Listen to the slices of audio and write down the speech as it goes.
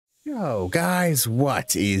Yo guys,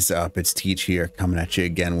 what is up? It's Teach here, coming at you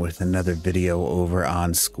again with another video over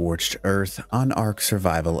on Scorched Earth on Ark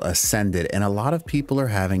Survival Ascended, and a lot of people are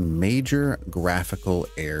having major graphical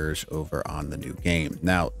errors over on the new game.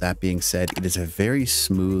 Now, that being said, it is a very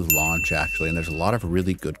smooth launch actually, and there's a lot of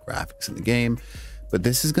really good graphics in the game, but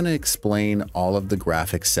this is going to explain all of the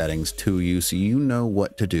graphic settings to you so you know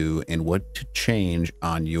what to do and what to change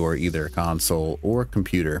on your either console or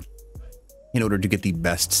computer in order to get the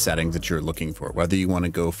best settings that you're looking for, whether you want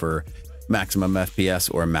to go for maximum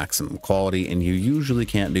FPS or maximum quality. And you usually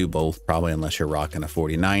can't do both, probably unless you're rocking a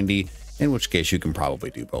 4090, in which case you can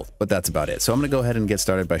probably do both, but that's about it. So I'm going to go ahead and get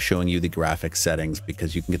started by showing you the graphic settings,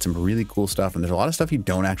 because you can get some really cool stuff, and there's a lot of stuff you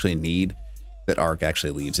don't actually need that Ark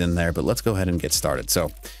actually leaves in there. But let's go ahead and get started.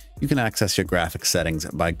 So you can access your graphic settings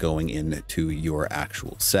by going into your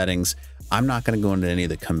actual settings. I'm not going to go into any of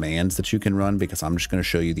the commands that you can run, because I'm just going to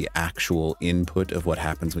show you the actual input of what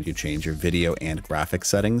happens when you change your video and graphic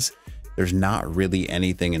settings. There's not really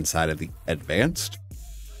anything inside of the advanced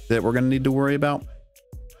that we're going to need to worry about,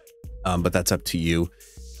 but that's up to you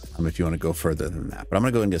if you want to go further than that. But I'm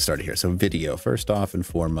going to go and get started here. So video, first off and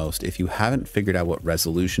foremost, if you haven't figured out what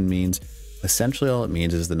resolution means, essentially all it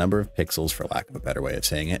means is the number of pixels, for lack of a better way of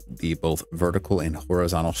saying it, the both vertical and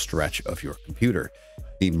horizontal stretch of your computer.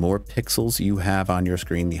 The more pixels you have on your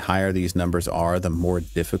screen, the higher these numbers are, the more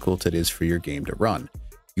difficult it is for your game to run.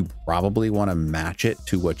 You probably want to match it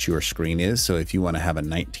to what your screen is. So if you want to have a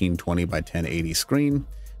 1920 by 1080 screen,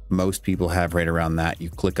 most people have right around that.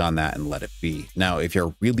 You click on that and let it be. Now, if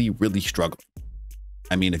you're really struggling,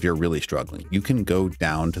 you can go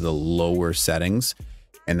down to the lower settings,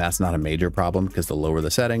 and that's not a major problem, because the lower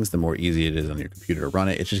the settings, the more easy it is on your computer to run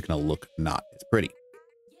it. It's just going to look not as pretty.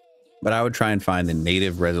 But I would try and find the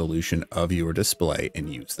native resolution of your display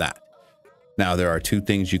and use that. Now, there are two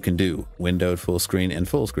things you can do: windowed full screen and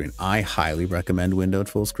full screen. I highly recommend windowed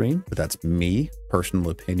full screen, but that's me, personal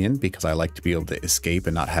opinion, because I like to be able to escape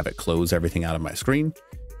and not have it close everything out of my screen.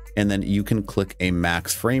 And then you can click a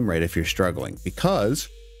max frame rate if you're struggling, because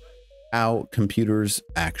how computers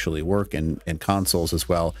actually work, and consoles as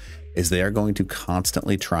well, is they are going to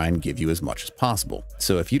constantly try and give you as much as possible.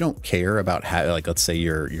 So if you don't care about how, like, let's say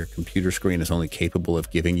your computer screen is only capable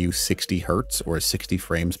of giving you 60 hertz or 60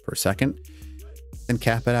 frames per second, then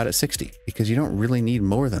cap it out at 60, because you don't really need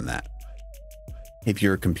more than that. If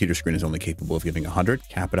your computer screen is only capable of giving 100,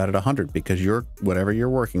 cap it out at 100, because whatever you're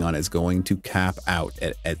working on is going to cap out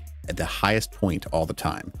at the highest point all the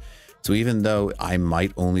time. So even though I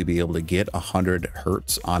might only be able to get 100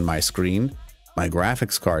 hertz on my screen, my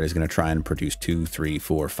graphics card is going to try and produce 200, 300,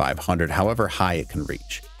 400, 500, however high it can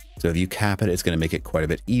reach. So if you cap it, it's going to make it quite a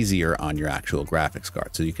bit easier on your actual graphics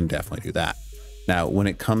card. So you can definitely do that. Now, when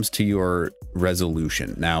it comes to your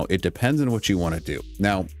resolution, now it depends on what you want to do.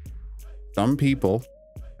 Now, some people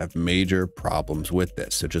have major problems with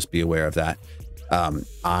this, so just be aware of that.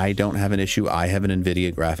 I don't have an issue. I have an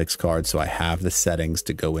NVIDIA graphics card, so I have the settings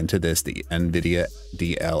to go into this, the NVIDIA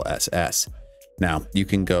DLSS. Now, you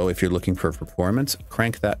can go, if you're looking for performance,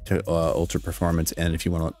 crank that to ultra performance, and if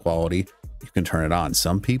you want quality, you can turn it on.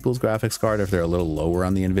 Some people's graphics card, if they're a little lower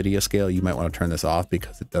on the NVIDIA scale, you might want to turn this off,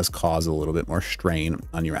 because it does cause a little bit more strain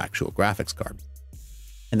on your actual graphics card.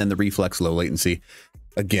 And then the reflex low latency,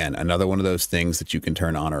 again, another one of those things that you can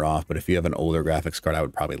turn on or off, but if you have an older graphics card, I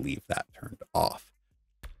would probably leave that turned off.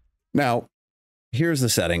 Now, here's the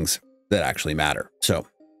settings that actually matter. So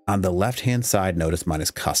on the left-hand side, notice mine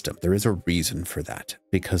is custom. There is a reason for that,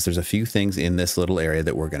 because there's a few things in this little area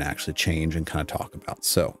that we're going to actually change and kind of talk about.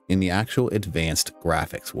 So in the actual advanced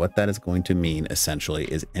graphics, what that is going to mean essentially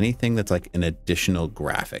is anything that's like an additional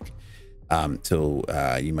graphic.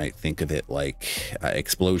 You might think of it like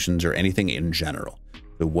explosions or anything in general.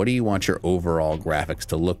 So what do you want your overall graphics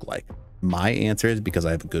to look like? My answer is, because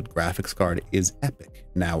I have a good graphics card, is epic.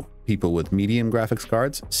 Now, people with medium graphics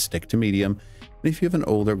cards, stick to medium. And if you have an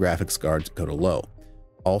older graphics card, go to low.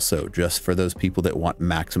 Also, just for those people that want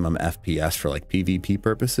maximum FPS for like PvP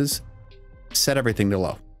purposes, set everything to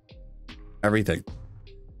low. Everything.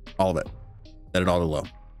 All of it. Set it all to low.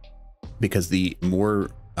 Because the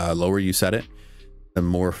more lower you set it, the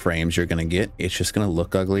more frames you're going to get. It's just going to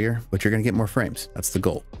look uglier, but you're going to get more frames. That's the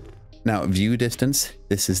goal. Now, view distance.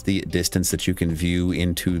 This is the distance that you can view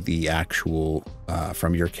into the actual,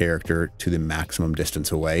 from your character to the maximum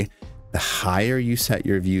distance away. The higher you set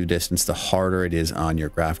your view distance, the harder it is on your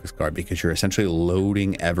graphics card, because you're essentially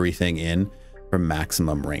loading everything in from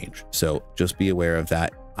maximum range. So just be aware of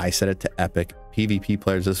that. I set it to epic. PvP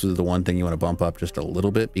players, this is the one thing you want to bump up just a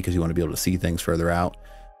little bit, because you want to be able to see things further out.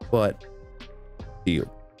 But here,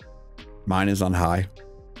 mine is on high,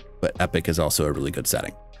 but epic is also a really good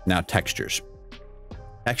setting. Now, textures.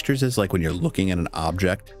 Textures is like when you're looking at an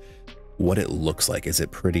object, what it looks like. Is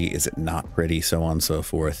it pretty? Is it not pretty? So on and so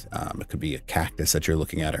forth. It could be a cactus that you're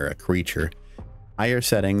looking at or a creature. Higher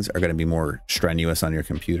settings are going to be more strenuous on your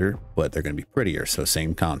computer, but they're going to be prettier. So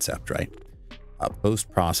same concept, right?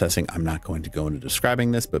 Post-processing, I'm not going to go into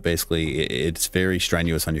describing this, but basically it's very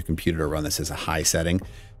strenuous on your computer to run this as a high setting.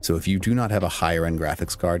 So if you do not have a higher end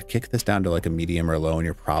graphics card, kick this down to like a medium or low, and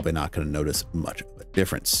you're probably not going to notice much of a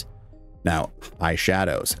difference. Now, high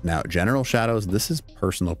shadows. Now, general shadows, this is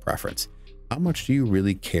personal preference. How much do you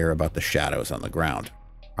really care about the shadows on the ground?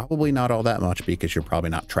 Probably not all that much, because you're probably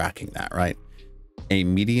not tracking that, right? A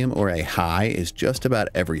medium or a high is just about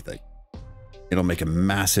everything. It'll make a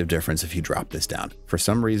massive difference if you drop this down. For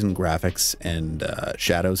some reason, graphics and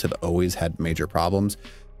shadows have always had major problems.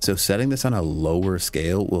 So setting this on a lower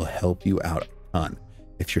scale will help you out a ton.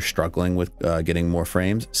 If you're struggling with getting more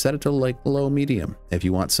frames, set it to like low medium. If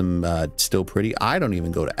you want some still pretty, I don't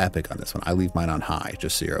even go to epic on this one. I leave mine on high,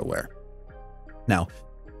 just so you're aware. Now,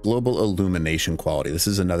 global illumination quality. This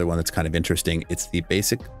is another one that's kind of interesting. It's the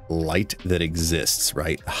basic light that exists,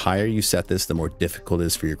 right? The higher you set this, the more difficult it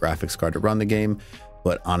is for your graphics card to run the game.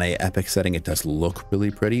 But on a epic setting, it does look really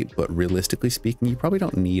pretty, but realistically speaking, you probably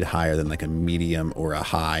don't need higher than like a medium or a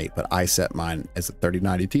high, but I set mine as a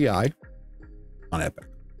 3090 Ti on epic.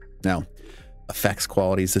 Now, effects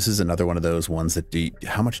qualities. This is another one of those ones that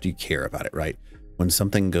how much do you care about it, right? When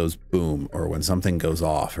something goes boom, or when something goes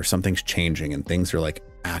off, or something's changing and things are like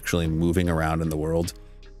actually moving around in the world,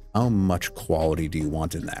 how much quality do you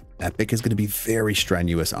want in that? Epic is going to be very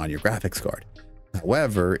strenuous on your graphics card.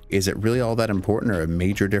 However, is it really all that important, or a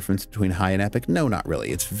major difference between high and epic? No, not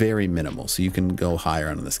really. It's very minimal. So you can go higher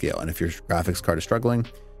on the scale. And if your graphics card is struggling,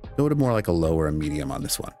 go to more like a low or a medium on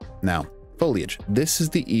this one. Now, foliage. This is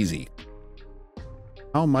the easy.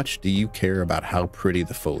 How much do you care about how pretty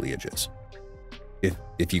the foliage is?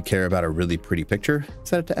 If you care about a really pretty picture,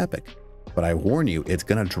 set it to epic. But I warn you, it's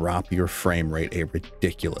going to drop your frame rate a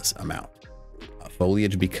ridiculous amount.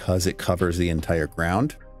 Foliage, because it covers the entire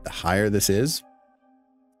ground, the higher this is,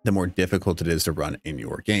 the more difficult it is to run in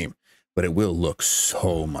your game. But it will look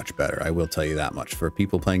so much better. I will tell you that much. For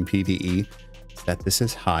people playing PvE, set this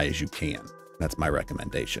as high as you can. That's my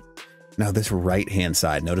recommendation. Now, this right-hand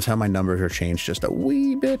side, notice how my numbers are changed just a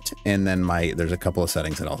wee bit. And then there's a couple of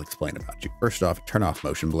settings that I'll explain about you. First off, turn off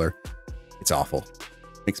motion blur. It's awful.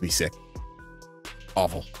 Makes me sick.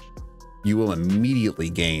 Awful. You will immediately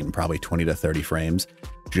gain probably 20 to 30 frames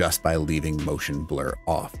just by leaving motion blur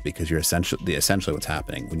off, because you're essentially what's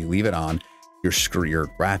happening when you leave it on, your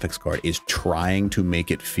graphics card is trying to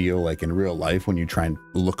make it feel like in real life when you try and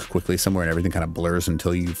look quickly somewhere and everything kind of blurs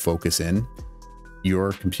until you focus in.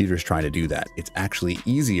 Your computer's trying to do that. It's actually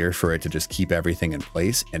easier for it to just keep everything in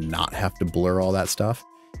place and not have to blur all that stuff.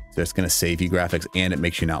 So it's going to save you graphics, and it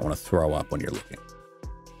makes you not want to throw up when you're looking.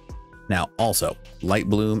 Now, also, light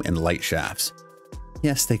bloom and light shafts.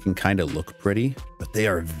 Yes, they can kind of look pretty, but they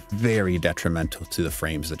are very detrimental to the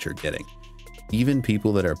frames that you're getting. Even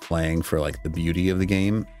people that are playing for like the beauty of the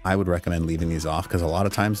game, I would recommend leaving these off, because a lot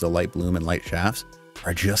of times the light bloom and light shafts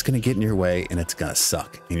are just going to get in your way, and it's going to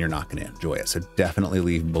suck, and you're not going to enjoy it. So definitely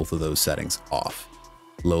leave both of those settings off.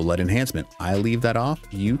 Low light enhancement, I leave that off.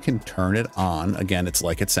 You can turn it on. Again, it's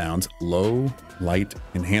like it sounds, low light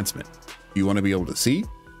enhancement. You want to be able to see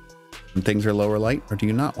when things are lower light, or do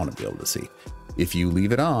you not want to be able to see? If you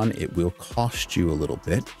leave it on, it will cost you a little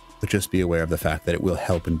bit, but just be aware of the fact that it will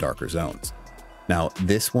help in darker zones. Now,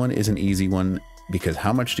 this one is an easy one, because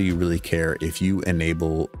how much do you really care if you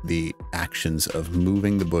enable the actions of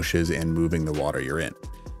moving the bushes and moving the water you're in?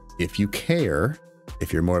 If you care,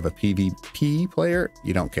 if you're more of a PvP player,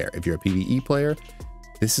 you don't care. If you're a PvE player,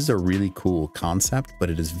 this is a really cool concept, but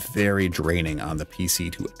it is very draining on the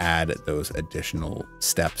PC to add those additional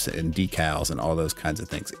steps and decals and all those kinds of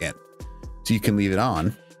things in. So you can leave it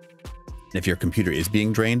on. If your computer is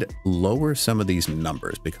being drained, lower some of these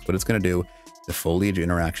numbers, because what it's going to do, the foliage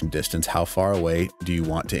interaction distance, how far away do you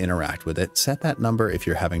want to interact with it? Set that number if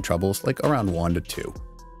you're having troubles, like around 1 to 2.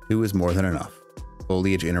 2 is more than enough.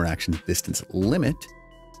 Foliage interaction distance limit,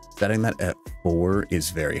 setting that at 4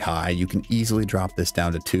 is very high. You can easily drop this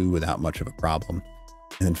down to 2 without much of a problem.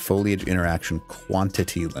 And then foliage interaction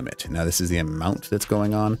quantity limit. Now this is the amount that's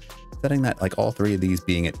going on. Setting that, like all three of these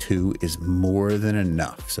being at 2 is more than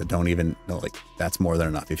enough. So don't even, no, like that's more than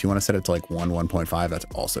enough. If you want to set it to like 1, 1.5, that's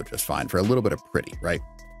also just fine for a little bit of pretty, right?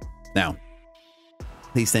 Now,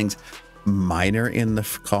 these things minor in the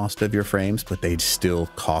cost of your frames, but they'd still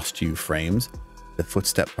cost you frames. the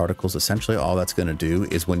footstep particles, essentially all that's going to do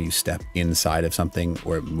is when you step inside of something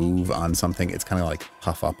or move on something, it's kind of like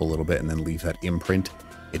puff up a little bit and then leave that imprint.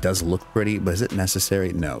 It does look pretty, but is it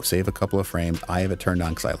necessary? No. Save a couple of frames. I have it turned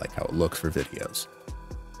on because I like how it looks for videos.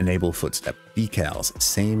 Enable footstep decals,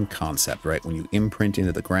 same concept, right? When you imprint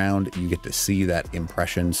into the ground, you get to see that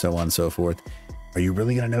impression, so on and so forth. Are you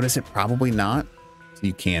really going to notice it? Probably not. So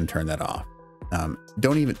you can turn that off.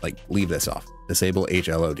 Don't even leave this off. Disable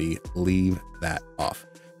HLOD, leave that off.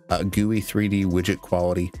 GUI 3D widget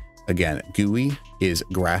quality. Again, GUI is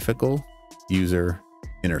graphical user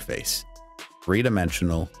interface,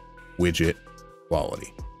 three-dimensional widget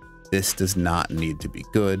quality. This does not need to be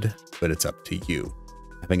good, but it's up to you.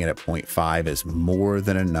 Having it at 0.5 is more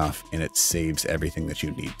than enough, and it saves everything that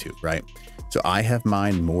you need to, right? So I have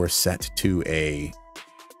mine more set to a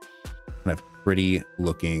kind of pretty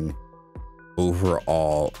looking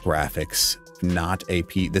overall graphics, not a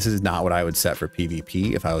this is not what I would set for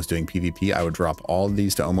PvP. If I was doing PvP, I would drop all of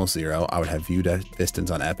these to almost 0. I would have view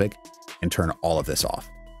distance on Epic and turn all of this off.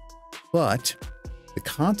 But the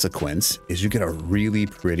consequence is you get a really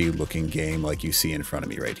pretty looking game like you see in front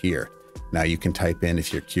of me right here. Now you can type in,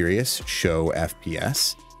 if you're curious, show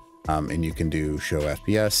FPS, and you can do show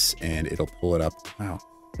FPS and it'll pull it up. Wow,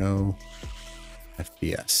 show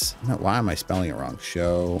FPS. No, why am I spelling it wrong?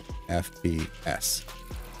 Show FPS.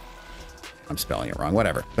 I'm spelling it wrong,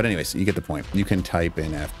 whatever. But anyways, you get the point. You can type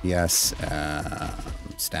in FPS,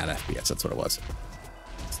 stat FPS, that's what it was.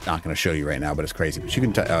 It's not going to show you right now, but it's crazy. But you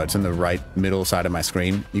can, it's in the right middle side of my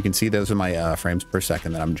screen. You can see those are my frames per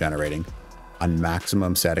second that I'm generating. On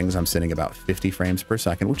maximum settings, I'm sitting about 50 frames per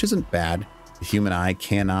second, which isn't bad. The human eye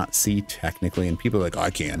cannot see technically, and people are like, oh,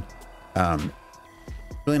 I can.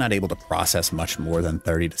 Really not able to process much more than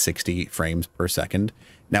 30 to 60 frames per second.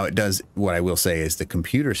 Now it does, what I will say is the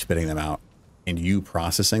computer spitting them out and you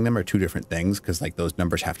processing them are two different things, because like those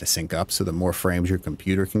numbers have to sync up. So the more frames your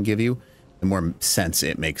computer can give you, the more sense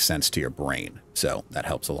it makes sense to your brain. So that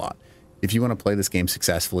helps a lot. If you want to play this game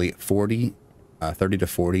successfully, 30 to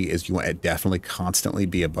 40 is, you want to definitely constantly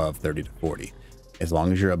be above 30 to 40. As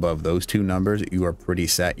long as you're above those two numbers, you are pretty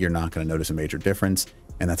set. You're not going to notice a major difference.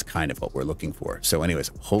 And that's kind of what we're looking for. So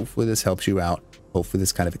anyways, hopefully this helps you out. Hopefully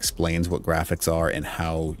this kind of explains what graphics are and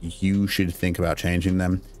how you should think about changing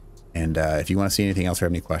them. And if you want to see anything else or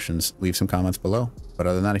have any questions, leave some comments below. But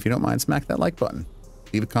other than that, if you don't mind, smack that like button.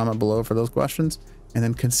 Leave a comment below for those questions, and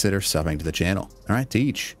then consider subbing to the channel. All right,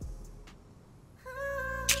 Teach.